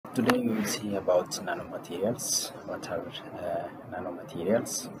Today we will see about nanomaterials. What are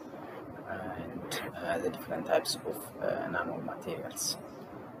nanomaterials and the different types of nanomaterials.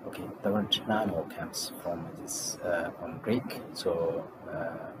 Okay, the word nano comes from Greek, so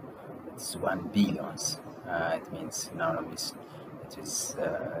it's 1 billions. It means nano is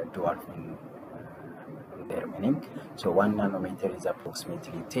dwarfing their meaning. So 1 nanometer is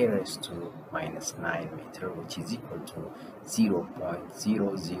approximately 10 raised to minus 9 meter, which is equal to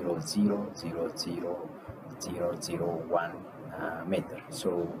 0.000000001 meter.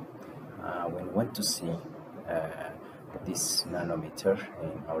 So when we want to see this nanometer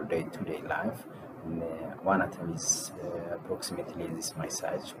in our day-to-day life, one atom is approximately this my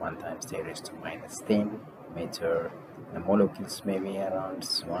size, 1 times 10 raised to minus 10 meter. The molecules may be around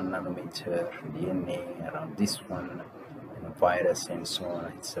 1 nanometer, DNA around this one, and virus and so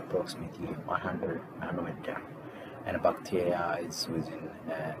on, it's approximately 100 nanometer. And bacteria is within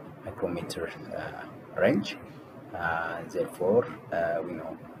micrometer range. Therefore, we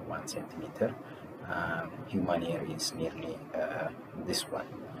know 1 centimeter. Human hair is nearly this one.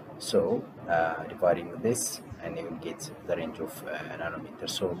 So dividing this, and you will get the range of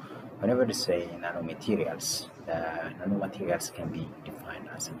nanometers. So whenever you say nanomaterials, nanomaterials can be defined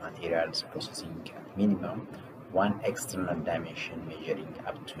as materials possessing at minimum one external dimension measuring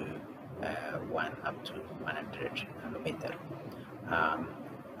up to 100 nanometer.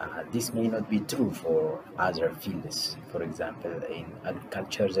 This may not be true for other fields. For example, in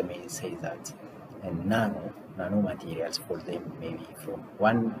agriculture, they may say that nanomaterials for them may be from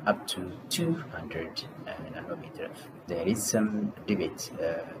 1 up to 200 nanometer. There is some debate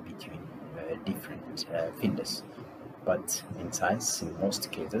between different fields, but in science, in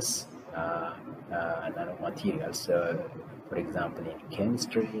most cases, nanomaterials, for example, in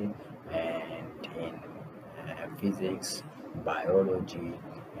chemistry and in physics, biology,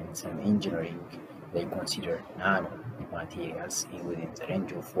 and some engineering, they consider nanomaterials within the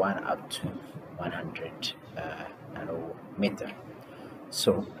range of 1 up to 100 nanometer.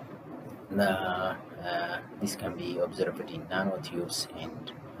 So this can be observed in nanotubes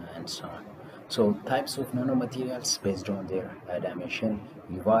and so on. So types of nanomaterials based on their dimension,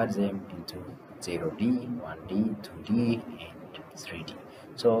 we divide them into 0D, 1D, 2D, and 3D.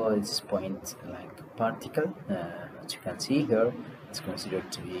 So at this point, like particle, as you can see here, it's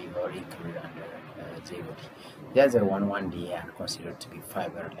considered to be or included under 0D. The other one, 1D, are considered to be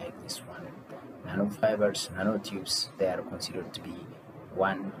fiber like this one. Nanofibers, nanotubes, they are considered to be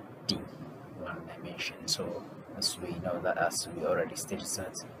 1D, one dimension. So as we know that, as we already stated,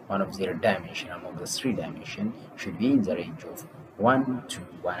 that one of their dimension among the 3 dimension should be in the range of 1 to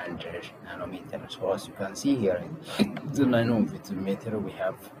 100 nanometers. So as you can see here in the nanometer, we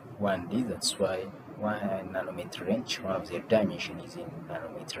have 1D. That's why 1 nanometer range, one of their dimension is in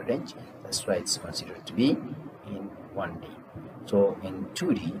nanometer range. That's why it's considered to be in 1D. So in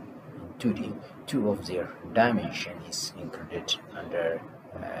 2D, 2 of their dimension is included under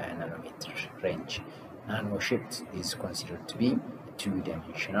nanometer range. Nanoshift is considered to be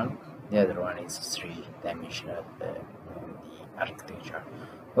 2-dimensional. The other one is 3-dimensional in the architecture.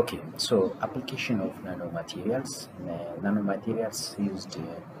 Okay, so application of nanomaterials. Nanomaterials used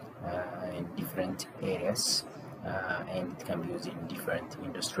in different areas, and it can be used in different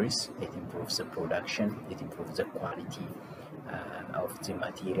industries. It improves the production, it improves the quality of the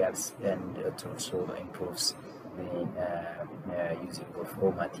materials, and it also improves the using of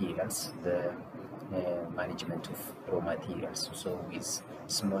raw materials, the management of raw materials. So with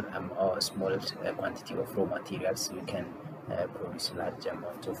small quantity of raw materials, you can produce large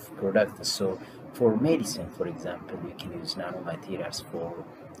amount of product. So for medicine, for example, we can use nanomaterials for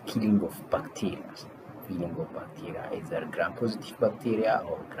killing of bacteria. Either gram-positive bacteria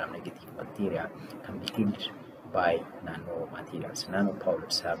or gram-negative bacteria can be killed by nanomaterials.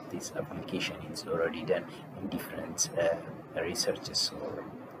 Nanopowders have this application. It's already done in different researches, or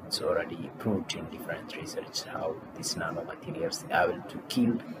it's already proved in different research how these nanomaterials are able to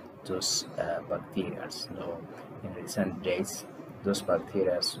kill those bacteria. So in recent days, those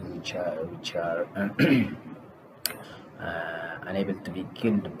bacteria which are unable to be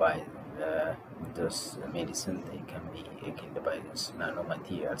killed by those medicine, they can be killed by those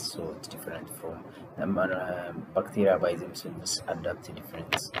nanomaterials. So it's different from the bacteria by themselves adapt to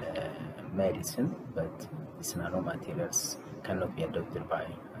different medicine, but these nanomaterials cannot be adopted by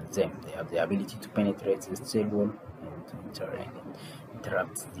them. They have the ability to penetrate the cell wall and to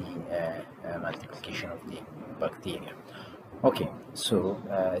interrupt the multiplication of the bacteria. Okay, so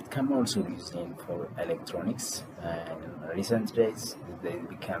it can also be used for electronics, and in recent days they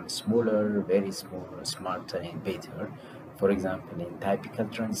become smaller, very small, smarter and better For example, in typical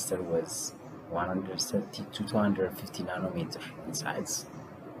transistor was 130 to 250 nanometer in size.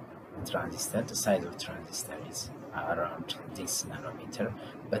 The size of transistor is around this nanometer,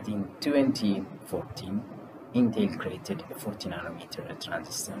 but in 2014 Intel created a 40 nanometer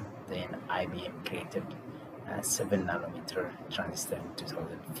transistor, then IBM created a 7 nanometer transistor in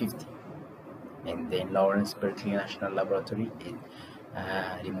 2015, and then Lawrence Berkeley National Laboratory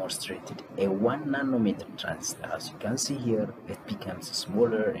demonstrated a 1 nanometer transistor. As you can see here, it becomes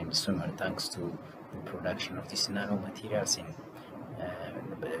smaller and smaller thanks to the production of these nanomaterials in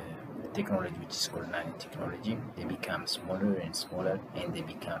the technology which is called nanotechnology. They become smaller and smaller, and they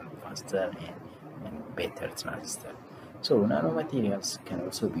become faster and better transistor. So nanomaterials can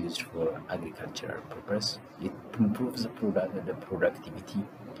also be used for agricultural purpose. It improves the productivity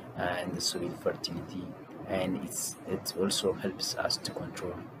and the soil fertility, and it also helps us to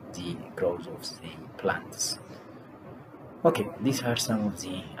control the growth of the plants. Okay, these are some of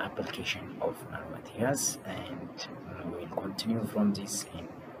the application of nanomaterials, and we will continue from this in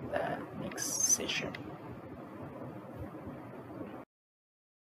the next session.